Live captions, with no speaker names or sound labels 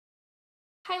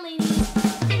Hi ladies!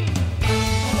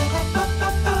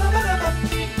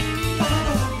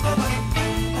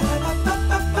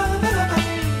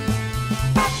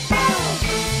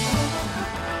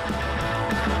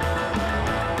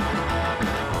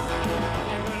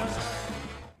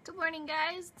 Good morning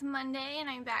guys, it's Monday and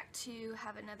I'm back to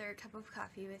have another cup of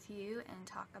coffee with you and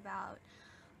talk about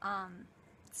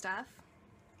stuff,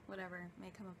 whatever may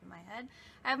come up in my head.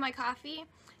 I have my coffee.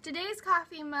 Today's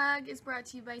coffee mug is brought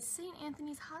to you by St.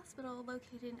 Anthony's Hospital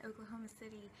located in Oklahoma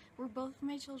City, where both of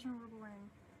my children were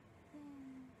born.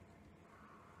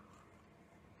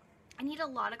 I need a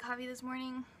lot of coffee this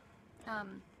morning.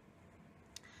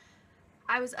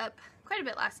 I was up quite a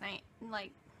bit last night,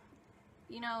 like,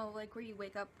 you know, like where you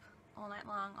wake up all night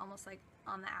long, almost like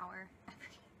on the hour,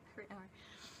 every hour.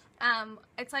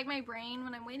 It's like my brain,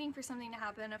 when I'm waiting for something to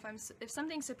happen, if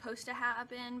something's supposed to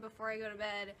happen before I go to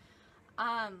bed,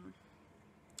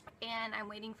 and I'm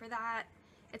waiting for that,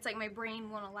 it's like my brain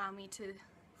won't allow me to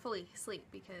fully sleep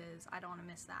because I don't want to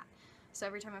miss that. So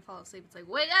every time I fall asleep, it's like,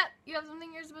 wake up! You have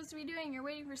something you're supposed to be doing. You're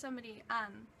waiting for somebody.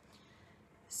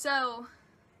 So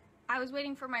I was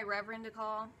waiting for my reverend to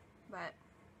call, but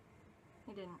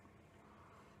he didn't.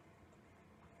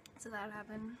 So that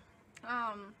happened.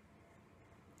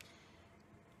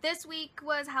 This week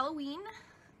was Halloween.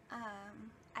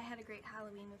 I had a great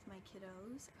Halloween with my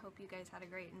kiddos. I hope you guys had a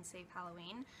great and safe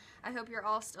Halloween. I hope you're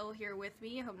all still here with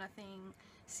me. I hope nothing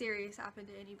serious happened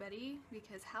to anybody,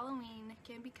 because Halloween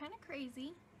can be kind of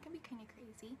crazy.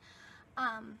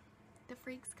 The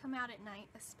freaks come out at night,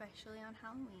 especially on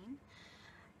Halloween.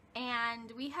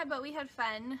 And we had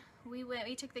fun. We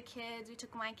took the kids, we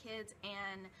took my kids,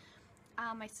 and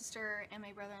my sister and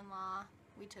my brother-in-law.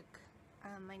 We took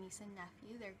my niece and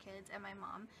nephew, their kids, and my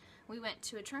mom. We went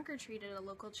to a trunk or treat at a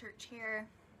local church here,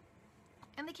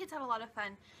 and the kids had a lot of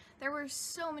fun. There were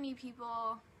so many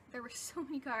people, there were so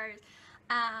many cars,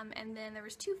 and then there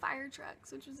was 2 fire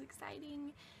trucks, which was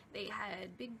exciting. They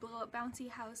had big blow-up bouncy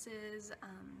houses,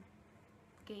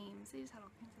 games, they just had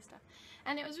all kinds of stuff,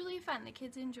 and it was really fun. The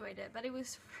kids enjoyed it, but it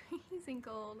was freezing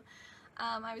cold.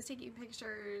 I was taking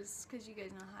pictures, because you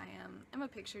guys know how I am. I'm a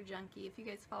picture junkie. If you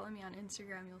guys follow me on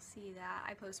Instagram, you'll see that.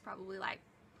 I post probably, like,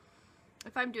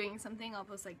 if I'm doing something, I'll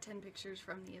post like 10 pictures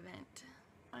from the event.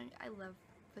 I love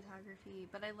photography,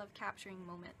 but I love capturing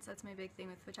moments. That's my big thing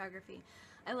with photography.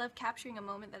 I love capturing a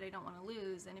moment that I don't want to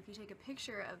lose, and if you take a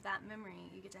picture of that memory,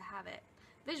 you get to have it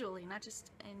visually, not just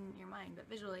in your mind, but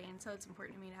visually, and so it's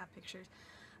important to me to have pictures.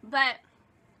 But,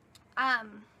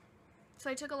 so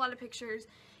I took a lot of pictures,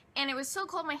 and it was so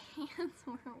cold my hands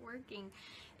weren't working.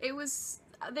 They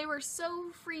were so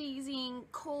freezing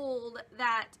cold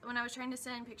that when I was trying to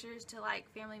send pictures to like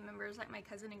family members, like my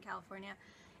cousin in California,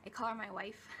 I call her my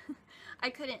wife, I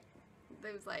couldn't.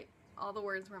 There was like, all the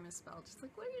words were misspelled. Just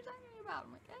like, what are you talking about?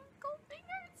 I'm like, I have cold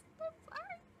fingers, I'm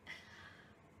sorry.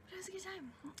 But it was a good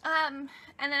time.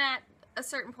 And then at a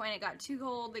certain point it got too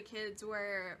cold, the kids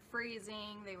were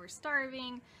freezing, they were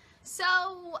starving.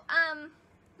 So,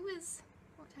 it was,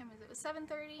 what time was it? It was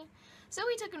 7:30. So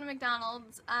we took them to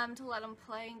McDonald's to let them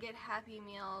play and get Happy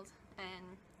Meals.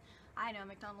 And I know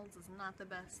McDonald's is not the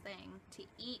best thing to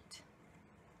eat,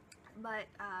 but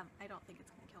I don't think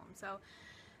it's going to kill them. So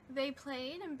they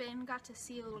played, and Ben got to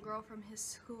see a little girl from his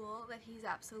school that he's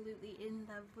absolutely in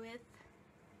love with.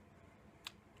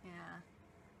 Yeah.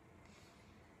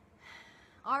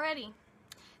 Already.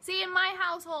 See, in my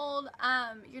household,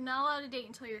 you're not allowed to date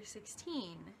until you're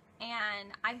 16.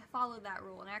 And I followed that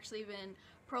rule and actually even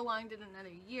prolonged it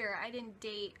another year. I didn't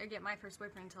date or get my first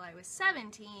boyfriend until I was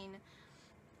 17.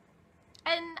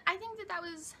 And I think that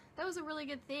was a really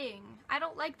good thing. I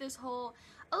don't like this whole,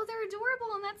 oh, they're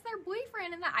adorable and that's their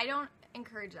boyfriend, and that. I don't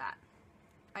encourage that.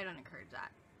 I don't encourage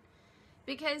that.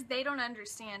 Because they don't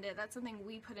understand it. That's something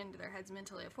we put into their heads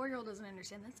mentally. A 4-year-old doesn't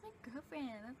understand, that's my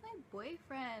girlfriend, that's my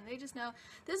boyfriend. They just know,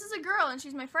 this is a girl and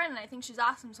she's my friend and I think she's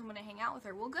awesome, so I'm going to hang out with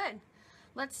her. Well, good.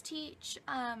 Let's teach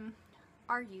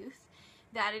our youth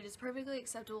that it is perfectly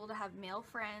acceptable to have male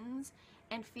friends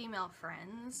and female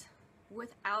friends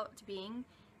without being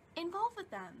involved with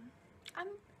them. I'm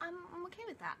okay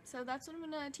with that. So that's what I'm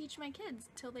going to teach my kids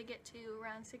till they get to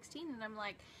around 16. And I'm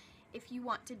like, if you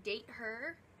want to date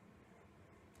her,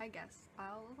 I guess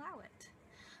I'll allow it.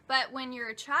 But when you're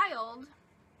a child,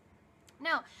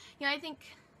 no. You know, I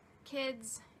think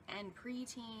kids and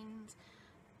preteens,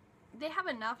 they have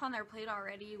enough on their plate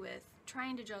already with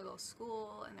trying to juggle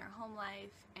school and their home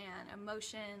life and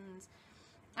emotions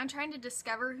and trying to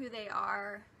discover who they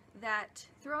are, that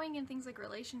throwing in things like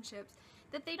relationships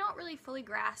that they don't really fully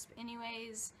grasp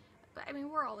anyways but I mean,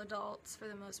 we're all adults for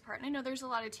the most part. And I know there's a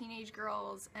lot of teenage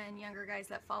girls and younger guys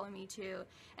that follow me too.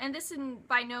 And this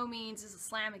by no means is a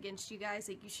slam against you guys,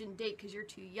 like you shouldn't date because you're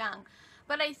too young.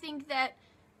 But I think that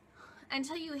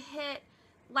until you hit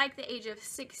like the age of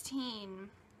 16,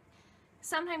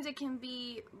 sometimes it can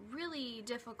be really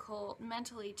difficult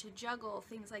mentally to juggle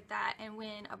things like that. And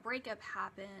when a breakup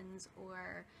happens,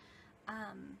 or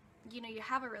you know, you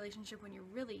have a relationship when you're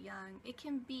really young, it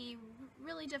can be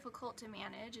really difficult to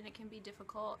manage, and it can be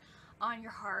difficult on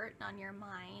your heart and on your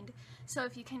mind. So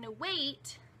if you kind of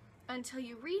wait until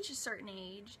you reach a certain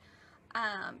age,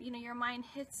 you know, your mind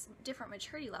hits different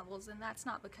maturity levels, and that's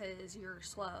not because you're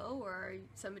slow or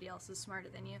somebody else is smarter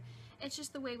than you. It's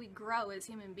just the way we grow as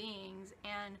human beings,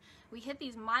 and we hit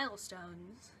these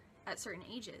milestones at certain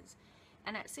ages.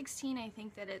 And at 16, I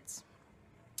think that it's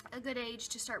a good age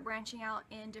to start branching out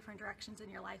in different directions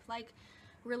in your life, like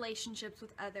relationships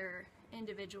with other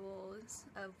individuals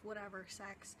of whatever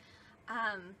sex.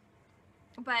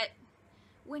 But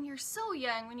when you're so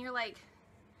young, when you're like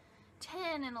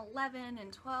 10 and 11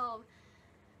 and 12,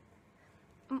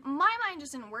 my mind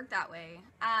just didn't work that way.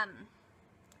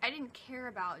 I didn't care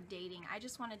about dating. I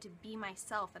just wanted to be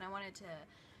myself, and I wanted to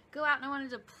go out, and I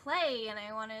wanted to play, and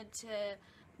I wanted to,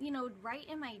 you know, write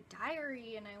in my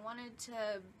diary, and I wanted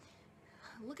to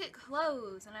look at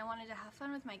clothes, and I wanted to have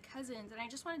fun with my cousins, and I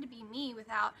just wanted to be me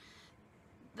without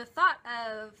the thought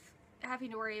of having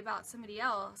to worry about somebody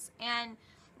else. And,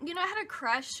 you know, I had a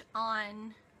crush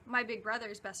on my big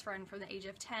brother's best friend from the age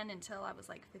of 10 until I was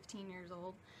like 15 years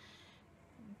old.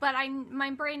 But my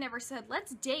brain never said,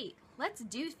 let's date, let's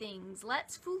do things,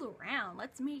 let's fool around,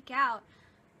 let's make out.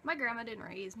 My grandma didn't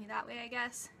raise me that way, I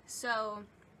guess. So,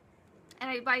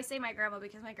 and I say my grandma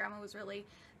because my grandma was really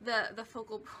the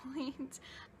focal point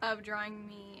of drawing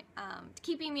me,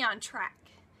 keeping me on track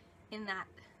in that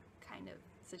kind of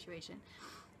situation.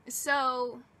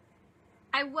 So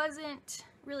I wasn't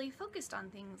really focused on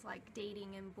things like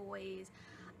dating and boys.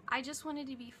 I just wanted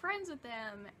to be friends with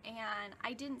them, and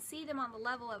I didn't see them on the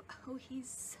level of, oh,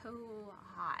 he's so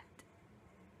hot.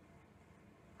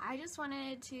 I just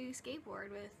wanted to skateboard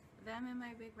with them and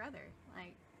my big brother.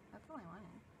 Like, that's all I wanted.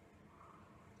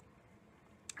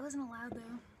 I wasn't allowed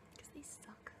though, because they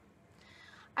suck.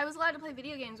 I was allowed to play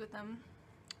video games with them,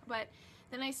 but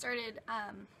then I started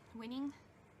winning.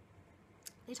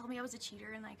 They told me I was a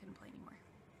cheater and I couldn't play anymore.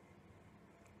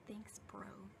 Thanks, bro.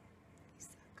 You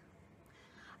suck.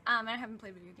 And I haven't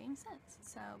played video games since,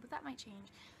 so, but that might change.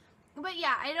 But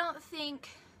yeah, I don't think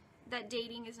that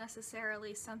dating is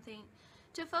necessarily something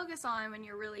to focus on when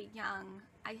you're really young.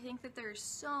 I think that there's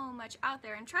so much out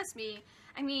there, and trust me,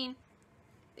 I mean,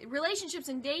 relationships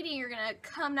and dating are gonna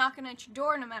come knocking at your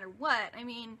door no matter what. I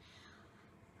mean,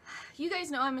 you guys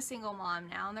know I'm a single mom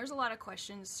now, and there's a lot of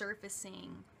questions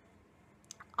surfacing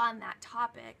on that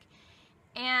topic,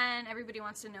 and everybody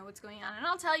wants to know what's going on, and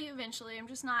I'll tell you eventually. I'm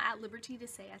just not at liberty to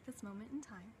say at this moment in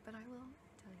time, but I will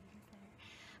tell you later.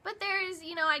 But there's,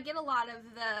 you know, I get a lot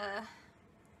of the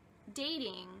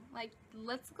dating, like,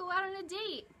 let's go out on a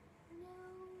date. No,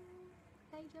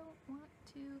 I don't want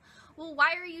to. Well,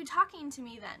 why are you talking to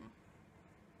me then?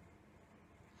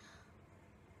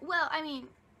 Well, I mean,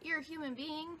 you're a human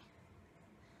being.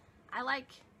 I like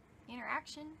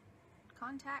interaction,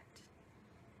 contact,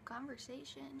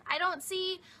 conversation. I don't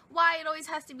see why it always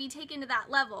has to be taken to that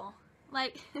level.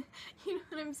 Like, you know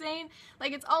what I'm saying?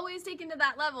 Like, it's always taken to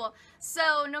that level.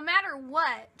 So no matter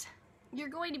what, you're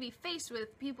going to be faced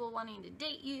with people wanting to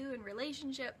date you and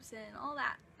relationships and all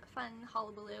that fun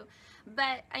hullabaloo.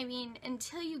 But I mean,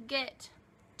 until you get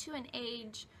to an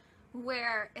age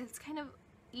where it's kind of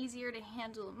easier to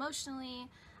handle emotionally,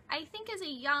 I think as a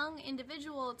young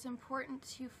individual, it's important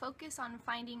to focus on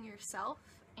finding yourself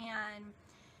and,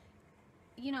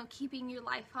 you know, keeping your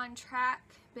life on track,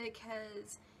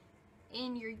 because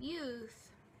in your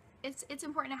youth, it's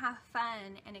important to have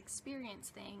fun and experience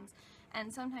things,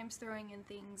 and sometimes throwing in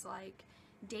things like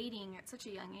dating at such a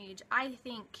young age, I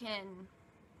think can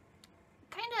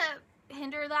kind of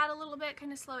hinder that a little bit,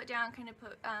 kind of slow it down, kind of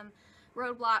put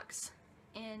roadblocks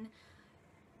in,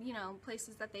 you know,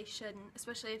 places that they shouldn't,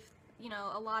 especially if, you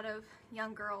know, a lot of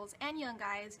young girls and young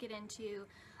guys get into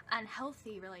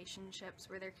unhealthy relationships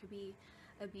where there could be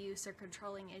abuse or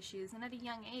controlling issues. And at a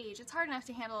young age, it's hard enough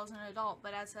to handle as an adult,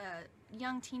 but as a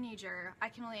young teenager, I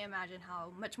can only imagine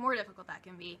how much more difficult that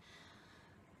can be.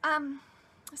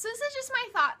 So this is just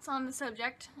my thoughts on the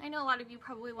subject. I know a lot of you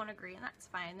probably won't agree, and that's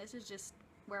fine. This is just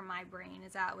where my brain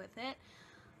is at with it.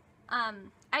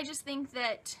 I just think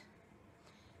that,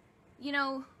 you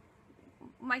know,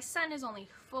 my son is only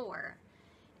 4,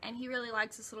 and he really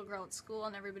likes this little girl at school,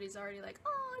 and everybody's already like,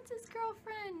 oh, that's his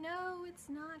girlfriend. No, it's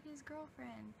not his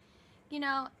girlfriend. You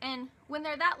know, and when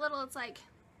they're that little, it's like,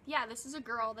 yeah, this is a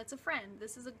girl that's a friend.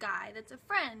 This is a guy that's a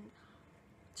friend.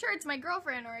 Sure, it's my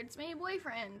girlfriend or it's my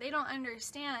boyfriend. They don't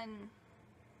understand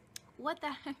what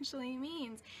that actually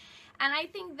means. And I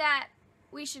think that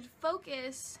we should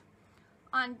focus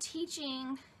on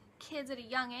teaching kids at a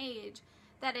young age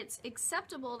that it's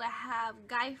acceptable to have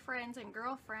guy friends and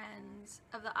girlfriends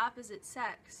of the opposite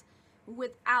sex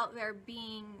without there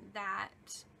being that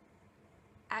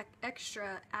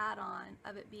extra add-on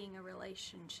of it being a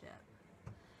relationship.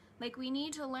 Like, we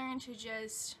need to learn to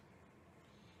just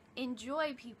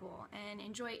enjoy people and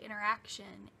enjoy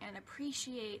interaction and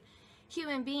appreciate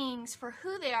human beings for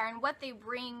who they are and what they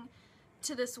bring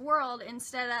to this world,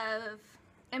 instead of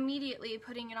immediately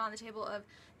putting it on the table of,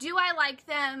 do I like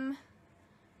them?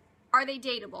 Are they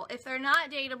dateable? If they're not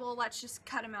dateable, let's just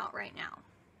cut them out right now.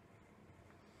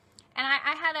 And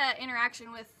I had an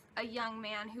interaction with a young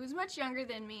man who was much younger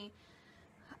than me,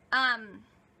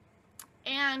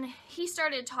 and he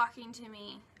started talking to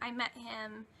me. I met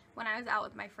him when I was out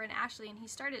with my friend Ashley, and he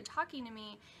started talking to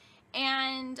me,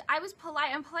 and I was polite.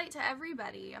 I'm polite to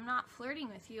everybody. I'm not flirting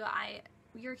with you.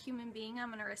 You're a human being. I'm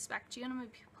going to respect you, and I'm going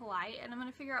to be polite, and I'm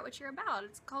going to figure out what you're about.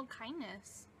 It's called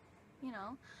kindness, you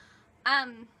know.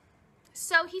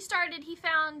 So he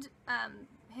found,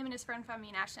 him and his friend found me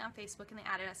and Ashley on Facebook, and they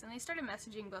added us, and they started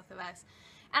messaging both of us,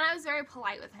 and I was very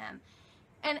polite with him,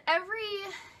 and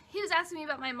he was asking me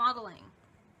about my modeling,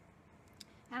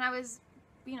 and I was,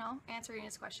 you know, answering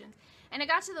his questions, and it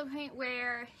got to the point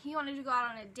where he wanted to go out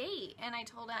on a date, and I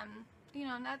told him, you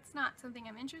know, that's not something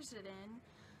I'm interested in,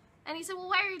 and he said, well,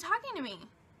 why are you talking to me?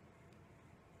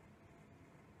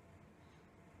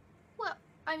 Well,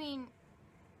 I mean,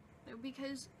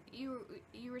 because you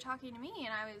were talking to me, and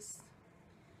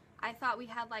I thought we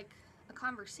had like a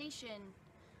conversation,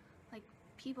 like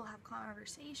people have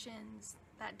conversations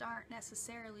that aren't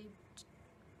necessarily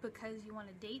because you want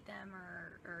to date them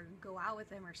or go out with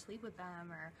them or sleep with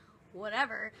them or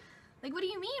whatever. Like, what do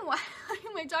you mean? Why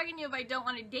am I talking to you if I don't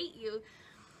want to date you?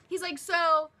 He's like,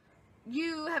 so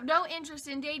you have no interest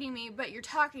in dating me, but you're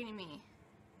talking to me.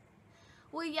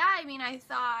 Well, yeah, I mean,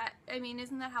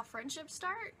 isn't that how friendships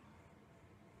start?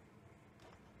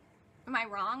 Am I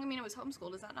wrong? I mean, it was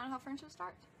homeschooled. Is that not how friendship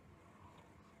starts?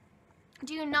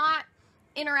 Do you not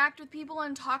interact with people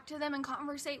and talk to them and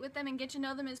conversate with them and get to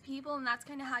know them as people, and that's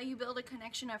kind of how you build a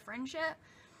connection of friendship?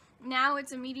 Now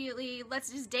it's immediately, let's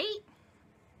just date.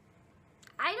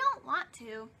 I don't want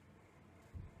to.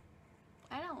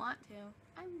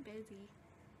 I'm busy.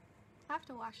 I have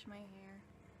to wash my hair.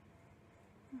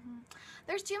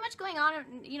 There's too much going on,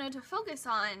 you know, to focus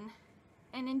on,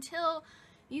 and until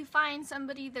you find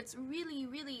somebody that's really,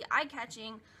 really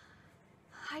eye-catching,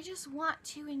 I just want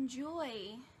to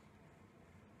enjoy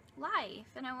life,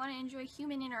 and I want to enjoy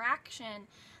human interaction.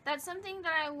 That's something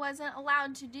that I wasn't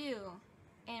allowed to do,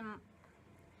 and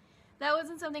that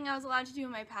wasn't something I was allowed to do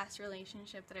in my past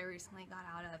relationship that I recently got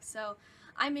out of. So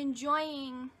I'm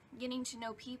enjoying getting to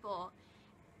know people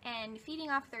and feeding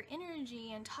off their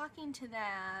energy and talking to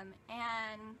them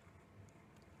and,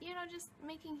 you know, just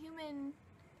making human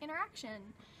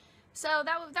interaction. So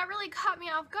that really caught me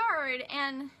off guard,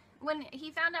 and when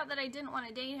he found out that I didn't want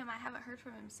to date him, I haven't heard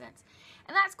from him since.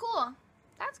 And that's cool.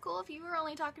 That's cool if you were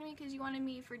only talking to me because you wanted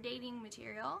me for dating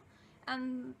material,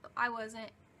 and I wasn't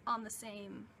on the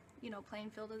same, you know,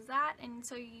 playing field as that, and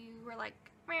so you were like,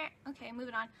 meh, okay,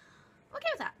 moving on. Okay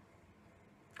with that.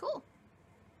 Cool.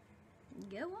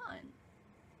 Go on.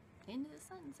 Into the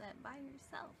sunset by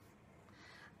yourself.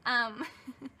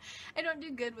 I don't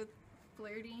do good with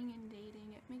flirting and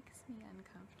dating. It makes me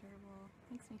uncomfortable.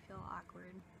 It makes me feel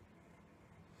awkward.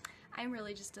 I'm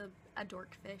really just a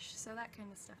dork fish, so that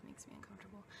kind of stuff makes me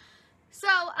uncomfortable. So,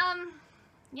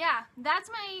 yeah, that's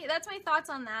my thoughts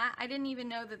on that. I didn't even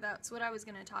know that that's what I was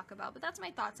going to talk about, but that's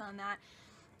my thoughts on that.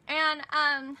 And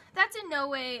that's in no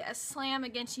way a slam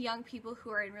against young people who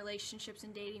are in relationships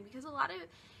and dating, because a lot of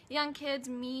young kids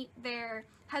meet their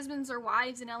husbands or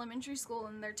wives in elementary school,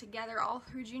 and they're together all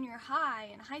through junior high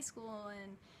and high school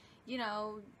and, you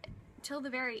know, till the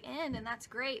very end, and that's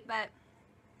great. But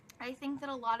I think that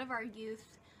a lot of our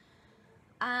youth,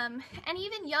 and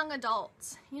even young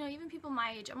adults, you know, even people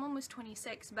my age, I'm almost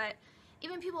 26, but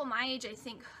even people my age, I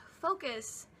think,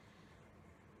 focus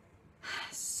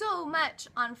so much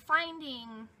on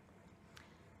finding,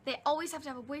 they always have to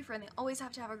have a boyfriend, they always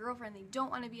have to have a girlfriend, they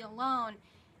don't want to be alone.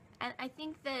 And I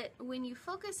think that when you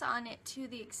focus on it to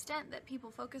the extent that people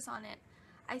focus on it,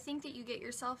 I think that you get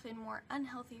yourself in more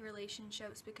unhealthy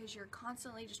relationships, because you're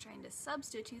constantly just trying to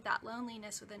substitute that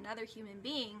loneliness with another human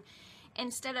being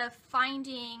instead of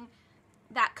finding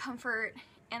that comfort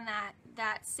and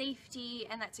that safety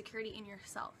and that security in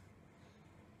yourself.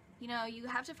 You know, you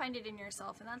have to find it in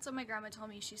yourself. And that's what my grandma told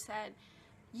me. She said,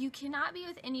 you cannot be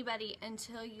with anybody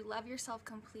until you love yourself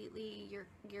completely,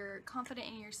 you're confident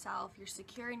in yourself, you're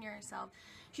secure in yourself.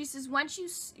 She says once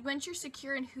you're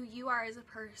secure in who you are as a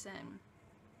person,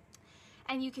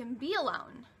 and you can be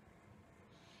alone,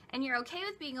 and you're okay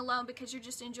with being alone because you're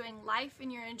just enjoying life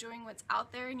and you're enjoying what's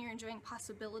out there and you're enjoying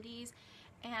possibilities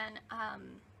and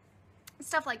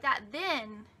stuff like that,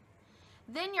 then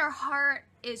your heart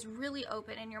is really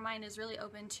open and your mind is really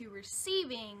open to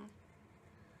receiving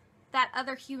that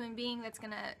other human being that's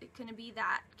gonna be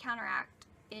that counteract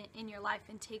in your life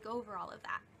and take over all of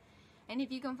that. And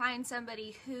if you can find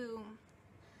somebody who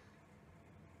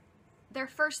their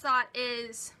first thought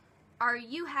is, are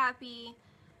you happy?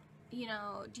 You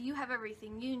know, do you have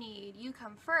everything you need? You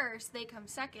come first, they come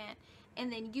second,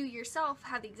 and then you yourself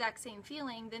have the exact same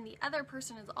feeling, then the other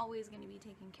person is always going to be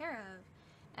taken care of.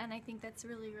 And I think that's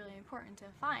really, really important to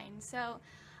find. So,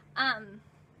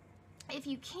 if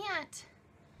you can't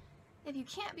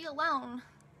be alone,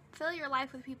 fill your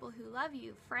life with people who love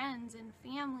you, friends and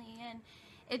family, and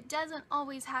it doesn't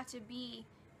always have to be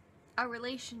a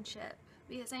relationship,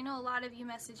 because I know a lot of you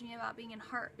message me about being in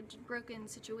heartbroken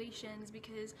situations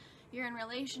because you're in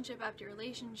relationship after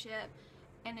relationship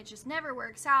and it just never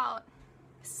works out.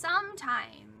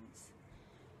 Sometimes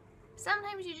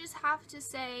you just have to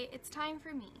say, it's time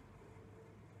for me.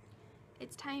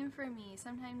 It's time for me.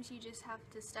 Sometimes you just have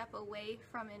to step away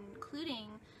from including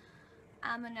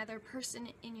another person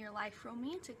in your life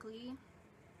romantically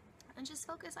and just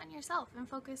focus on yourself and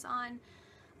focus on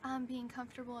being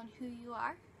comfortable in who you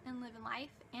are and living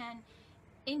life and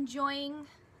enjoying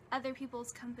other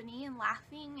people's company and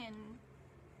laughing and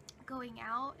going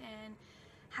out and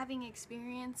having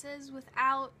experiences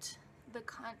without the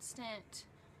constant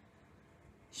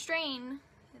strain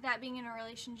that being in a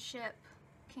relationship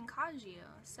can cause you.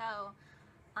 So,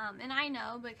 and I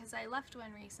know because I left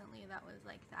one recently that was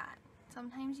like that.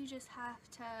 Sometimes you just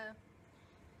have to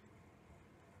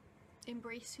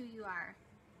embrace who you are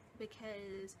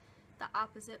because the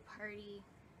opposite party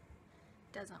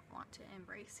doesn't want to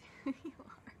embrace who you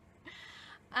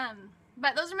are.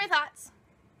 But those are my thoughts.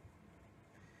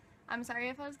 I'm sorry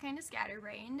if I was kind of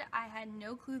scatterbrained. I had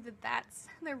no clue that that's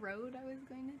the road I was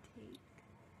going to take.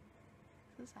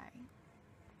 So sorry.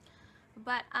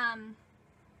 But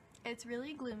it's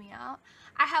really gloomy out.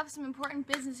 I have some important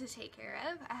business to take care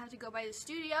of. I have to go by the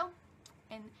studio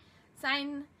and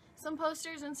sign some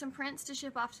posters and some prints to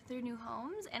ship off to their new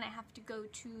homes, and I have to go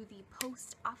to the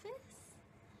post office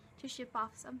to ship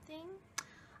off something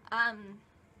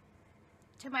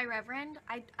to my reverend.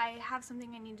 I have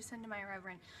something I need to send to my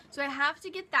reverend, so I have to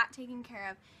get that taken care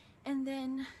of, and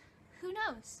then who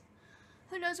knows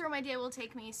where my day will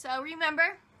take me. So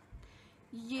remember,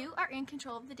 you are in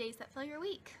control of the days that fill your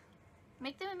week.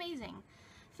 Make them amazing.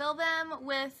 Fill them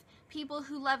with people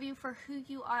who love you for who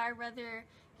you are, whether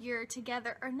you're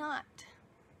together or not.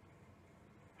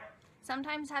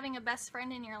 Sometimes having a best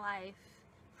friend in your life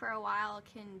for a while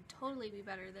can totally be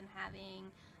better than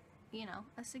having, you know,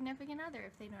 a significant other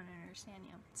if they don't understand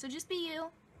you. So just be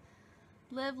you.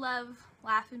 Live, love,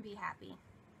 laugh, and be happy.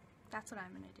 That's what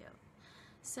I'm going to do.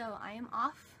 So I am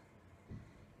off.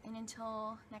 And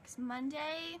until next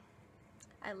Monday,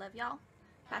 I love y'all.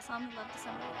 Pass on the love to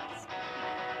somebody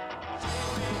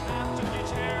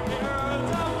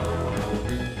else.